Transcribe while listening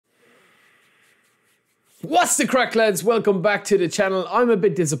What's the crack, lads? Welcome back to the channel. I'm a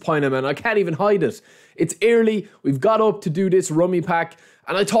bit disappointed, man. I can't even hide it. It's early. We've got up to do this Rummy pack,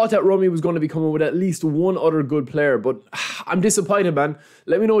 and I thought that Rummy was going to be coming with at least one other good player, but I'm disappointed, man.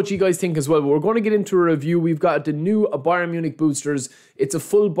 Let me know what you guys think as well. But we're going to get into a review. We've got the new Bayern Munich boosters. It's a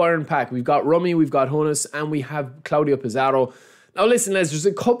full Bayern pack. We've got Rummy, we've got Hoeneß, and we have Pizarro. Now, listen, lads, there's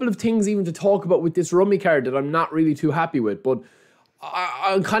a couple of things even to talk about with this Rummy card that I'm not really too happy with, but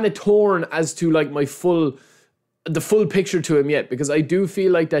I'm kind of torn as to like the full picture to him yet, because I do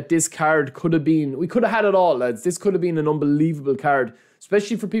feel like that this card could have been, we could have had it all, lads. This could have been an unbelievable card,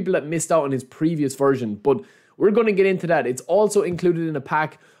 especially for people that missed out on his previous version, but we're going to get into that. It's also included in a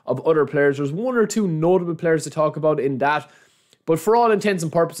pack of other players. There's one or two notable players to talk about in that, but for all intents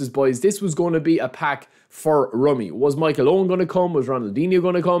and purposes, boys, this was going to be a pack for Rummy. Was Michael Owen going to come? Was Ronaldinho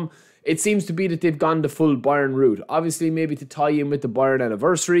going to come? It seems to be that they've gone the full Bayern route. Obviously, maybe to tie in with the Bayern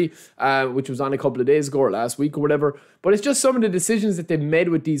anniversary, which was on a couple of days ago or last week or whatever. But it's just some of the decisions that they've made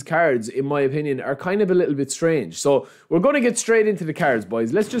with these cards, in my opinion, are kind of a little bit strange. So we're going to get straight into the cards,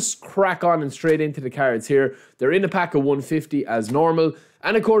 boys. Let's just crack on and straight into the cards here. They're in a pack of 150 as normal.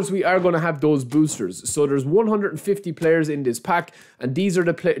 And of course, we are going to have those boosters. So there's 150 players in this pack, and these are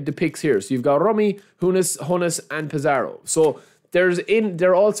the picks here. So you've got Rummy, Hoeneß, and Pizarro. So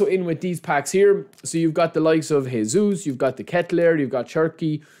they're also in with these packs here. So you've got the likes of Jesus, you've got the Kettler, you've got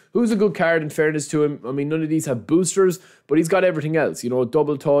Cherky, who's a good card in fairness to him. I mean, none of these have boosters, but he's got everything else. You know,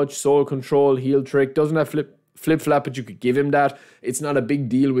 double touch, soul control, heel trick, doesn't have flip-flap, but you could give him that. It's not a big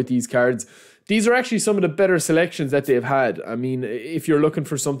deal with these cards. These are actually some of the better selections that they've had. I mean, if you're looking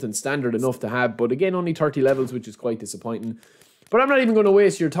for something standard enough to have, but again, only 30 levels, which is quite disappointing. But I'm not even going to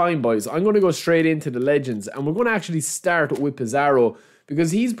waste your time, boys. I'm going to go straight into the legends, and we're going to actually start with Pizarro,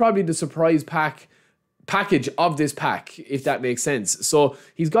 because he's probably the surprise package of this pack, if that makes sense. So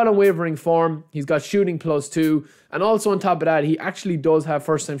he's got unwavering form, he's got shooting +2, and also on top of that, he actually does have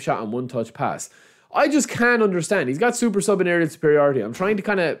first time shot and one touch pass. I just can't understand. He's got super sub and aerial superiority. I'm trying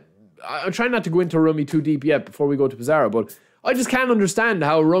not to go into Rummy too deep yet before we go to Pizarro, but I just can't understand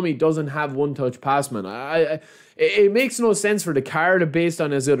how Rummy doesn't have one touch pass, man. It makes no sense for the card based on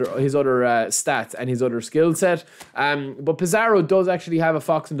his other stats and his other skill set. But Pizarro does actually have a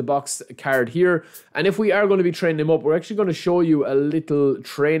Fox in the Box card here. And if we are going to be training him up, we're actually going to show you a little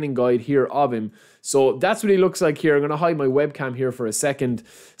training guide here of him. So that's what he looks like here. I'm going to hide my webcam here for a second.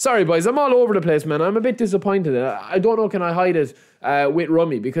 Sorry, boys, I'm all over the place, man. I'm a bit disappointed. I don't know, can I hide it with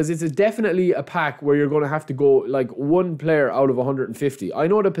Rummy? Because it's definitely a pack where you're going to have to go like one player out of 150. I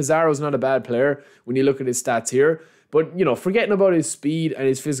know that Pizarro's not a bad player when you look at his stats here. But, you know, forgetting about his speed and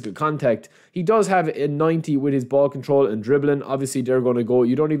his physical contact, he does have a 90 with his ball control and dribbling. Obviously, they're going to go,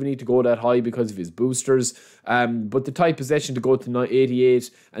 you don't even need to go that high because of his boosters. But the tight possession to go to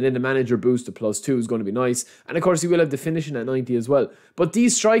 88 and then the manager boost to +2 is going to be nice. And of course, he will have the finishing at 90 as well. But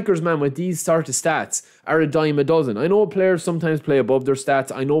these strikers, man, with these sort of stats are a dime a dozen. I know players sometimes play above their stats.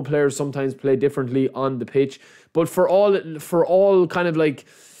 I know players sometimes play differently on the pitch. But for all kind of like,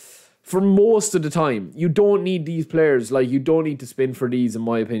 for most of the time, you don't need these players. Like, you don't need to spin for these, in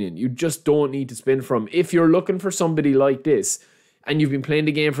my opinion. You just don't need to spin for them. If you're looking for somebody like this, and you've been playing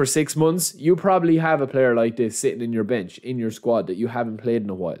the game for 6 months, you probably have a player like this sitting in your bench, in your squad, that you haven't played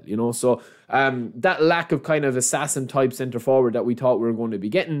in a while, you know? So, that lack of kind of assassin-type centre-forward that we thought we were going to be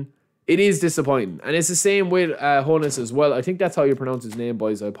getting, it is disappointing. And it's the same with Hoeneß as well. I think that's how you pronounce his name,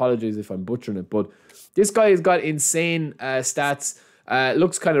 boys. I apologize if I'm butchering it. But this guy has got insane stats.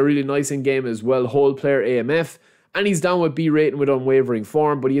 Looks kind of really nice in game as well. Whole player AMF. And he's down with B rating with unwavering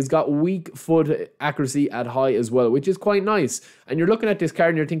form. But he has got weak foot accuracy at high as well, which is quite nice. And you're looking at this card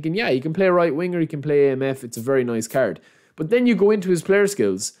and you're thinking, yeah, he can play right winger, he can play AMF. It's a very nice card. But then you go into his player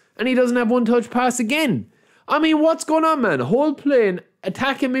skills and he doesn't have one touch pass again. I mean, what's going on, man? Whole playing,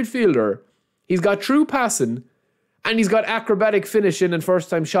 attacking midfielder. He's got true passing. And he's got acrobatic finishing and first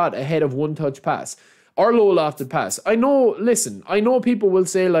time shot ahead of one touch pass. Or low lofted pass. I know, listen, I know people will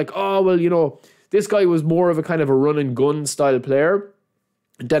say like, oh, well, you know, this guy was more of a kind of a run and gun style player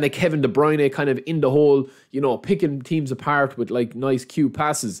than a Kevin De Bruyne kind of in the hole, you know, picking teams apart with like nice cute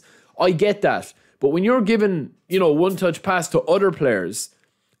passes. I get that. But when you're given, you know, one touch pass to other players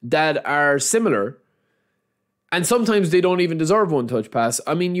that are similar, and sometimes they don't even deserve one touch pass.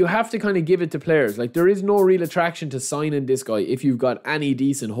 I mean, you have to kind of give it to players. Like, there is no real attraction to signing this guy if you've got any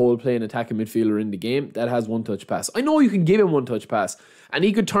decent whole playing attacking midfielder in the game that has one touch pass. I know you can give him one touch pass and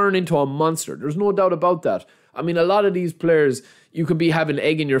he could turn into a monster. There's no doubt about that. I mean, a lot of these players, you could be having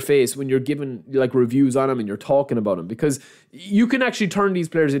egg in your face when you're giving like reviews on them and you're talking about them, because you can actually turn these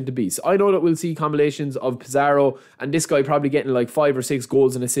players into beasts. I know that we'll see combinations of Pizarro and this guy probably getting like 5 or 6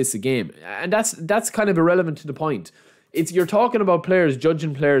 goals and assists a game, and that's kind of irrelevant to the point. You're talking about players,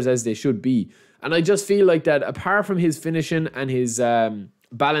 judging players as they should be, and I just feel like that apart from his finishing and his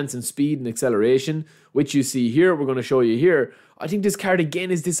balance and speed and acceleration, which you see here, we're going to show you here, I think this card again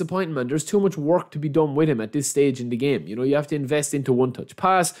is disappointing, man. There's too much work to be done with him at this stage in the game. You know, you have to invest into one-touch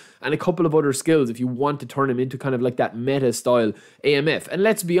pass and a couple of other skills if you want to turn him into kind of like that meta-style AMF. And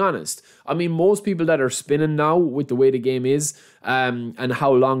let's be honest, I mean, most people that are spinning now with the way the game is and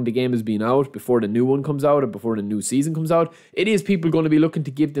how long the game has been out before the new one comes out and before the new season comes out, it is people going to be looking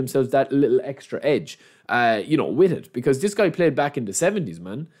to give themselves that little extra edge, you know, with it. Because this guy played back in the 70s,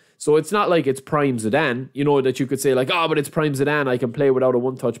 man. So it's not like it's prime Zidane, you know, that you could say like, oh, but it's prime Zidane, I can play without a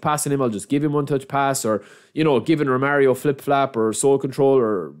one-touch pass in him, I'll just give him one-touch pass, or, you know, giving Romario flip-flap or soul control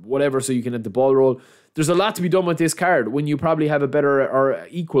or whatever so you can have the ball roll. There's a lot to be done with this card when you probably have a better or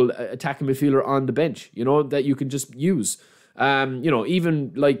equal attacking midfielder on the bench, you know, that you can just use. You know,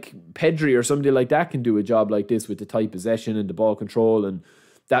 even like Pedri or somebody like that can do a job like this with the tight possession and the ball control and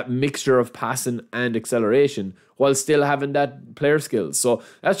that mixture of passing and acceleration while still having that player skills. So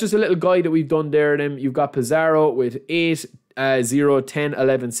that's just a little guide that we've done there. Then you've got Pizarro with 8, 0, 10,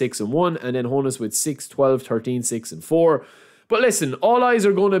 11, 6 and 1, and then Hoeneß with 6, 12, 13, 6 and 4. But listen, all eyes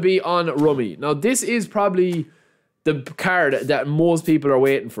are going to be on Rummi. Now this is probably the card that most people are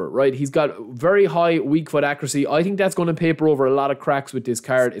waiting for, right? He's got very high weak foot accuracy. I think that's going to paper over a lot of cracks with this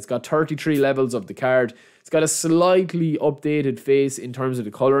card. It's got 33 levels of the card. It's got a slightly updated face in terms of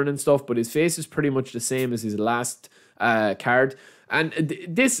the colouring and stuff, but his face is pretty much the same as his last card. And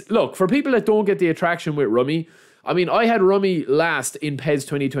this, look, for people that don't get the attraction with Rummi, I mean, I had Rummi last in PES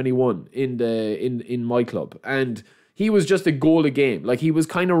 2021 in my club, and he was just a goal a game. Like, he was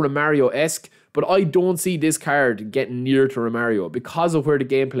kind of Romario-esque, but I don't see this card getting near to Romario because of where the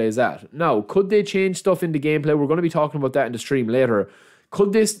gameplay is at. Now, could they change stuff in the gameplay? We're going to be talking about that in the stream later.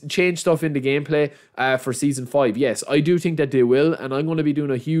 Could this change stuff in the gameplay for Season 5? Yes, I do think that they will, and I'm going to be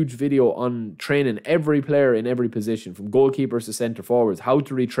doing a huge video on training every player in every position, from goalkeepers to centre forwards, how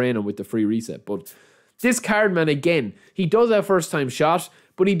to retrain them with the free reset. But this card, man, again, he does have first-time shot,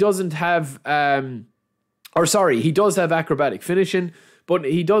 but he doesn't have... he does have acrobatic finishing, but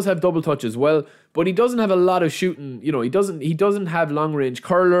he does have double touch as well. But he doesn't have a lot of shooting. You know, he doesn't have long range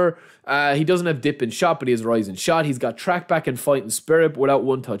curler. He doesn't have dip and shot, but he has rising shot. He's got track back and fighting spirit without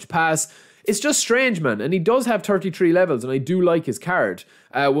one touch pass. It's just strange, man. And he does have 33 levels, and I do like his card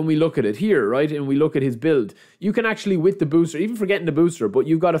when we look at it here, right? And we look at his build. You can actually, with the booster, even forgetting the booster, but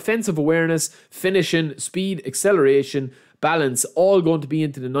you've got offensive awareness, finishing, speed, acceleration, balance, all going to be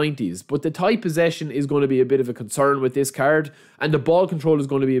into the 90s. But the tight possession is going to be a bit of a concern with this card, and the ball control is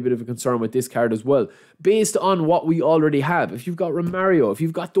going to be a bit of a concern with this card as well, based on what we already have. If you've got Romario, if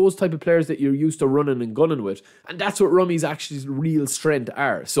you've got those type of players that you're used to running and gunning with, and that's what Rummi's actually real strength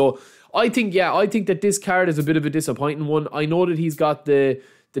are. So I think that this card is a bit of a disappointing one. I know that he's got the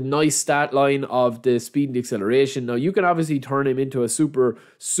nice stat line of the speed and the acceleration. Now, you can obviously turn him into a super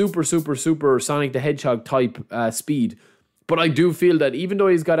Sonic the Hedgehog type speed, but I do feel that even though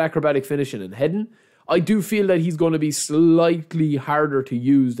he's got acrobatic finishing and heading, I do feel that he's going to be slightly harder to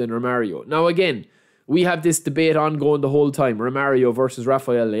use than Romario. Now, again, we have this debate ongoing the whole time, Romario versus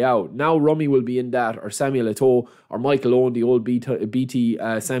Rafael Leao. Now Rummi will be in that, or Samuel Eto'o, or Michael Owen, the old BT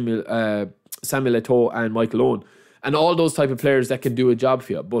Samuel Eto'o and Michael Owen, and all those type of players that can do a job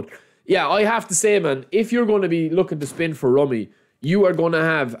for you. But yeah, I have to say, man, if you're going to be looking to spin for Rummi, you are going to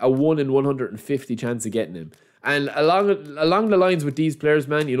have a 1 in 150 chance of getting him. And along the lines with these players,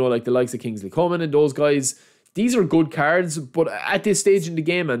 man, you know, like the likes of Kingsley Coman and those guys, these are good cards, but at this stage in the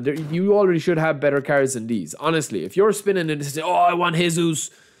game, man, you already should have better cards than these. Honestly, if you're spinning and say, oh, I want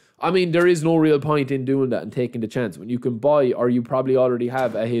Jesus, I mean, there is no real point in doing that and taking the chance when you can buy, or you probably already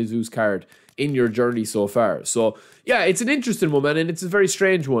have a Jesus card in your journey so far. So yeah, it's an interesting one, man, and it's a very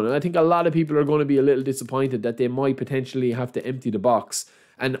strange one. And I think a lot of people are going to be a little disappointed that they might potentially have to empty the box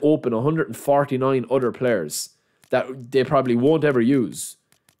and open 149 other players that they probably won't ever use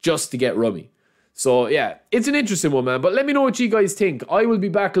just to get Rummi. So yeah, it's an interesting one, man. But let me know what you guys think. I will be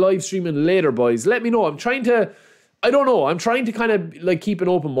back live streaming later, boys. Let me know. I'm trying to kind of like keep an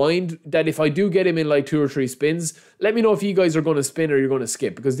open mind that if I do get him in like 2 or 3 spins, let me know if you guys are going to spin or you're going to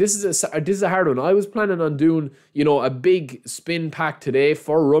skip, because this is a hard one. I was planning on doing, you know, a big spin pack today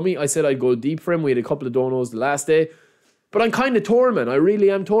for Rummi. I said I'd go deep for him. We had a couple of donos the last day. But I'm kind of torn, man. I really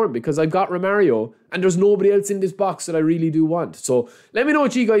am torn because I've got Romario and there's nobody else in this box that I really do want. So let me know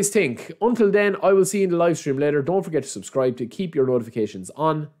what you guys think. Until then, I will see you in the live stream later. Don't forget to subscribe to keep your notifications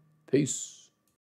on. Peace.